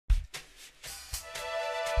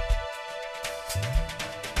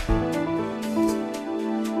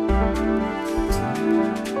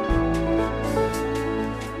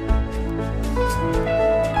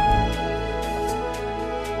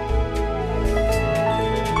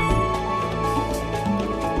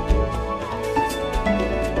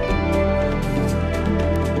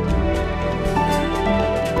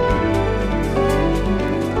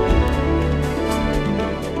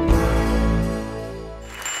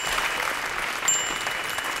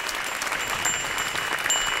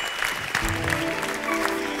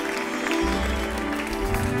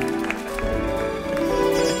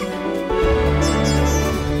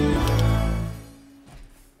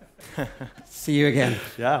See you again.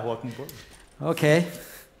 Yeah, welcome aboard. Okay.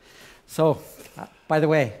 So, by the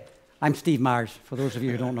way, I'm Steve Myers, for those of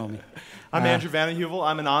you who don't know me. I'm Andrew Vanden Heuvel.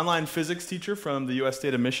 I'm an online physics teacher from the U.S.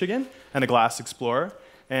 state of Michigan and a glass explorer.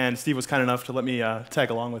 And Steve was kind enough to let me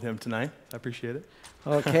tag along with him tonight. I appreciate it.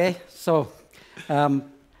 Okay. So,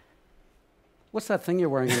 what's that thing you're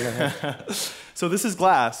wearing in your head? So this is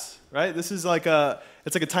glass, right? This is like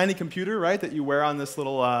it's like a tiny computer, right, that you wear on this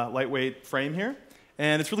little lightweight frame here.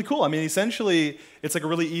 And it's really cool. I mean, essentially, it's like a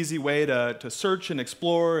really easy way to search and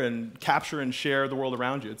explore and capture and share the world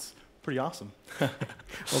around you. It's pretty awesome.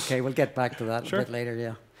 Okay, we'll get back to that Sure. a bit later,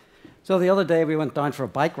 yeah. So the other day we went down for a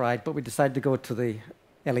bike ride, but we decided to go to the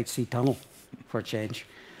LHC tunnel for a change.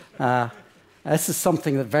 This is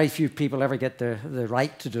something that very few people ever get the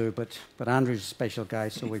right to do, but Andrew's a special guy,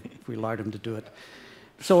 so we allowed him to do it.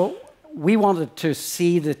 So we wanted to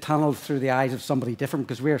see the tunnel through the eyes of somebody different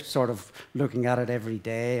because we're sort of looking at it every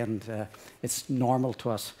day and it's normal to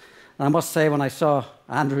us. And I must say, when I saw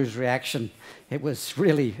Andrew's reaction, it was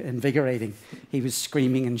really invigorating. He was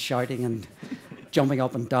screaming and shouting and jumping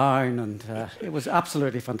up and down, and it was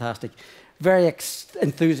absolutely fantastic. Very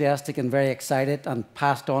enthusiastic and very excited, and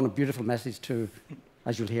passed on a beautiful message to,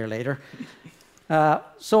 as you'll hear later.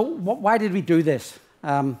 So why did we do this?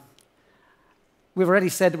 We've already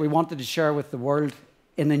said that we wanted to share with the world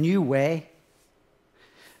in a new way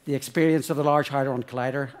the experience of the Large Hadron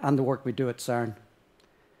Collider and the work we do at CERN.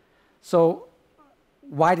 So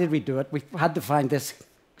why did we do it? We had to find this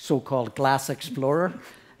so-called glass explorer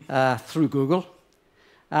through Google.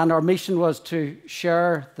 And our mission was to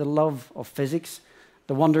share the love of physics,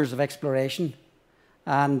 the wonders of exploration,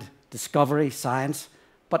 and discovery, science,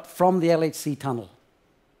 but from the LHC tunnel.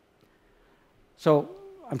 So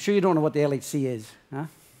I'm sure you don't know what the LHC is. Huh?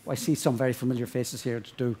 I see some very familiar faces here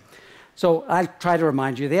to do. So I'll try to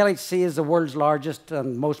remind you. The LHC is the world's largest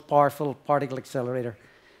and most powerful particle accelerator.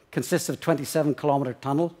 It consists of a 27-kilometer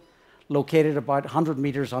tunnel located about 100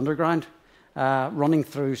 meters underground, running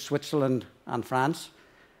through Switzerland and France.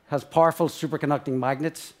 Has powerful superconducting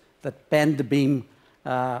magnets that bend the beam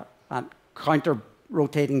and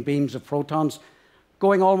counter-rotating beams of protons,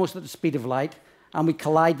 going almost at the speed of light, and we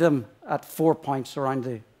collide them at 4 points around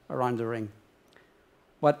the ring.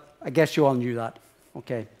 But I guess you all knew that,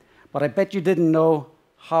 okay. But I bet you didn't know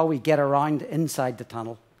how we get around inside the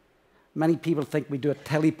tunnel. Many people think we do it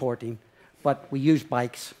teleporting, but we use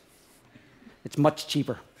bikes. It's much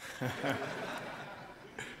cheaper.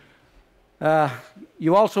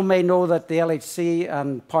 You also may know that the LHC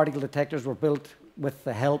and particle detectors were built with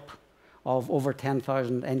the help of over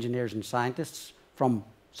 10,000 engineers and scientists from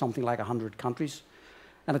something like 100 countries.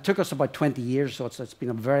 And it took us about 20 years, so it's been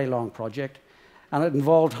a very long project. And it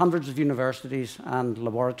involved hundreds of universities and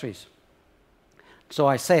laboratories. So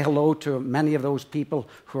I say hello to many of those people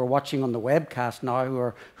who are watching on the webcast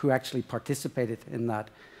now who actually participated in that.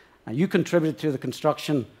 And you contributed to the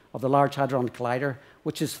construction of the Large Hadron Collider,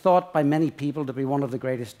 which is thought by many people to be one of the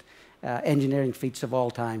greatest engineering feats of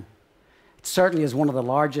all time. It certainly is one of the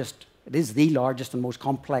largest, it is the largest and most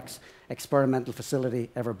complex experimental facility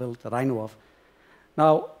ever built that I know of.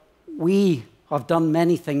 Now, we have done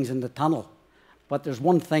many things in the tunnel, but there's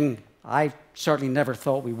one thing I certainly never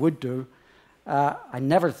thought we would do. I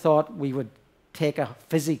never thought we would take a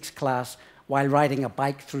physics class while riding a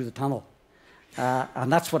bike through the tunnel.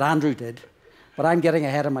 And that's what Andrew did. But I'm getting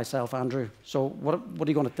ahead of myself, Andrew. So what are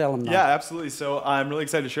you going to tell them now? Yeah, absolutely. So I'm really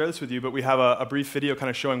excited to share this with you, but we have a brief video kind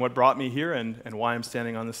of showing what brought me here and why I'm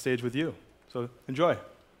standing on this stage with you. So enjoy.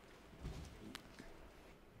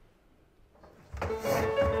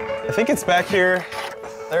 I think it's back here.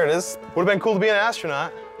 There it is. Would have been cool to be an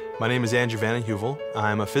astronaut. My name is Andrew Vanden Heuvel.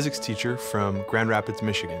 I'm a physics teacher from Grand Rapids,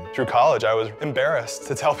 Michigan. Through college, I was embarrassed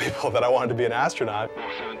to tell people that I wanted to be an astronaut.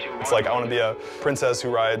 It's like I want to be a princess who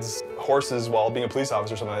rides horses while being a police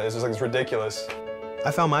officer or something like that. It's just like, it's ridiculous.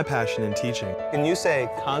 I found my passion in teaching. Can you say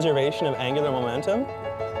conservation of angular momentum?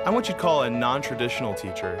 I'm what you'd call a non-traditional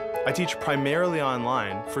teacher. I teach primarily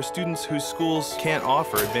online for students whose schools can't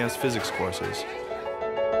offer advanced physics courses.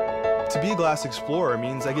 To be a glass explorer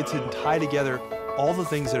means I get to tie together all the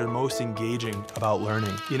things that are most engaging about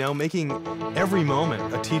learning, you know, making every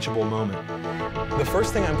moment a teachable moment. The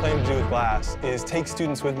first thing I'm planning to do with glass is take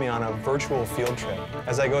students with me on a virtual field trip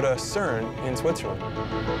as I go to CERN in Switzerland.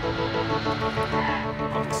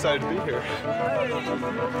 I'm excited to be here.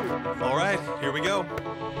 All right, here we go.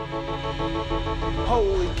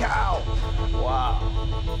 Holy cow! Wow.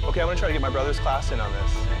 Okay, I'm gonna try to get my brother's class in on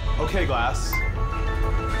this. Okay, class.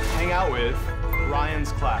 Hang out with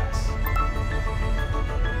Ryan's class.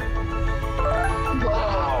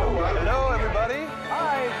 Wow. Hello, everybody.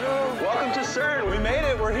 Hi, Drew. Welcome to CERN. We made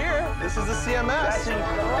it. we're here. This is the CMS. That's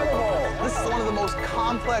incredible. This is one of the most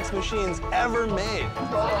complex machines ever made.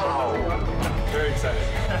 Wow. Very excited.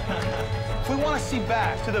 If we want to see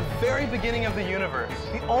back to the very beginning of the universe,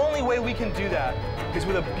 the only way we can do that is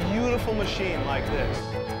with a beautiful machine like this.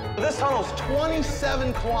 This tunnel's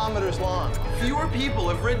 27 kilometers long. Fewer people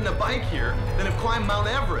have ridden a bike here than have climbed Mount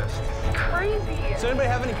Everest. Crazy. Does anybody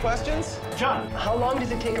have any questions? John, How long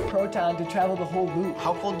does it take a proton to travel the whole loop?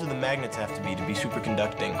 how cold do the magnets have to be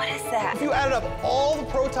superconducting? What is that? If you added up all the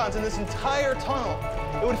protons in this entire tunnel,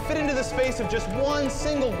 it would fit into the space of just one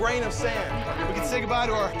single grain of sand. We can say goodbye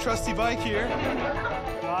to our trusty bike here.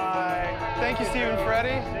 Bye. Thank you, Steve and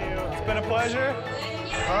Freddie. It's been a pleasure.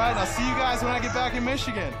 All right, I'll see you guys when I get back in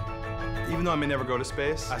Michigan. Even though I may never go to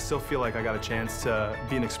space, I still feel like I got a chance to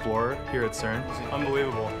be an explorer here at CERN. It's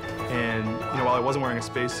unbelievable. And while I wasn't wearing a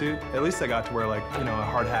spacesuit, at least I got to wear a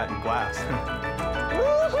hard hat and glass.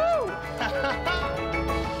 Woohoo!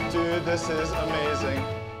 Dude, this is amazing.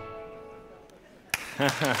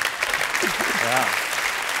 Yeah.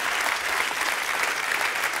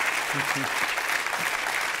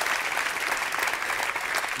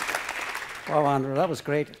 Wow, Andrew, that was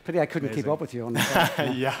great. Pity I couldn't keep Amazing. up with you on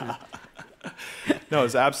that. Yeah. No, it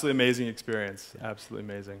was an absolutely amazing experience. Absolutely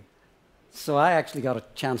amazing. So I actually got a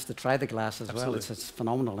chance to try the glass as Absolutely. well. It's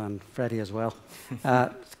phenomenal, and Freddie as well.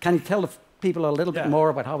 Can you tell the people a little bit more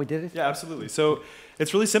about how we did it? Yeah, absolutely. So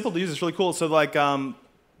it's really simple to use. It's really cool. So I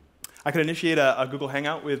could initiate a Google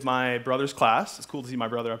Hangout with my brother's class. It's cool to see my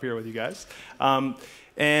brother up here with you guys.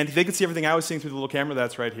 And they could see everything I was seeing through the little camera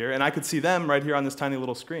that's right here, and I could see them right here on this tiny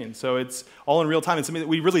little screen. So it's all in real time. It's something that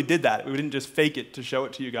we really did that. We didn't just fake it to show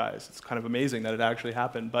it to you guys. It's kind of amazing that it actually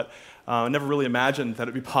happened, but I never really imagined that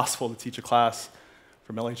it'd be possible to teach a class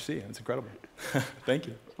from LHC, and it's incredible. Thank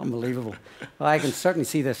you. Unbelievable. Well, I can certainly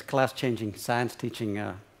see this class-changing science teaching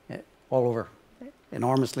all over,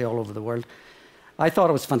 enormously all over the world. I thought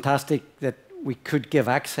it was fantastic that we could give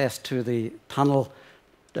access to the tunnel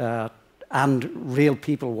and real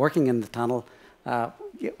people working in the tunnel,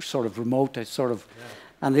 sort of remote,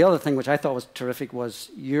 And the other thing which I thought was terrific was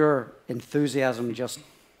your enthusiasm just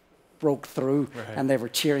broke through, and they were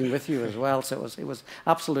cheering with you as well. So it was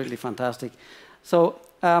absolutely fantastic. So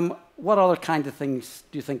what other kind of things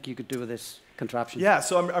do you think you could do with this contraption? Yeah,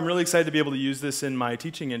 so I'm really excited to be able to use this in my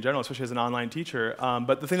teaching in general, especially as an online teacher.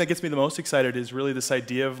 But the thing that gets me the most excited is really this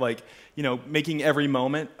idea of making every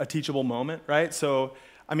moment a teachable moment, right? So,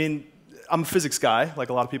 I mean, I'm a physics guy, like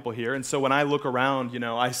a lot of people here, and so when I look around,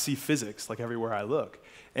 I see physics like everywhere I look.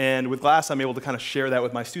 And with glass, I'm able to kind of share that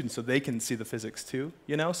with my students so they can see the physics too,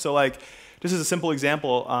 So just as a simple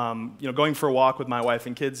example, going for a walk with my wife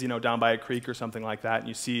and kids, down by a creek or something like that, and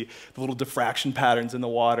you see the little diffraction patterns in the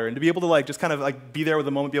water, and to be able to just kind of be there with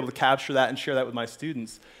the moment, be able to capture that and share that with my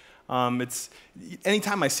students. It's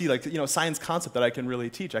anytime I see a science concept that I can really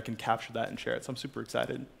teach, I can capture that and share it. So I'm super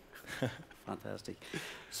excited. Fantastic.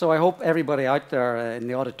 So I hope everybody out there in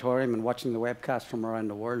the auditorium and watching the webcast from around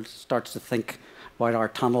the world starts to think about our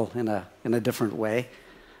tunnel in a different way.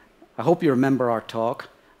 I hope you remember our talk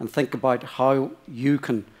and think about how you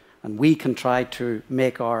can and we can try to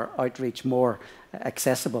make our outreach more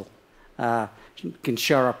accessible. Can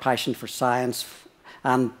share our passion for science,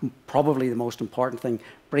 and probably the most important thing,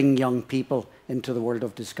 bring young people into the world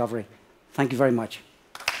of discovery. Thank you very much.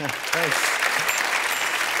 Thanks.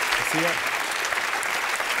 See ya.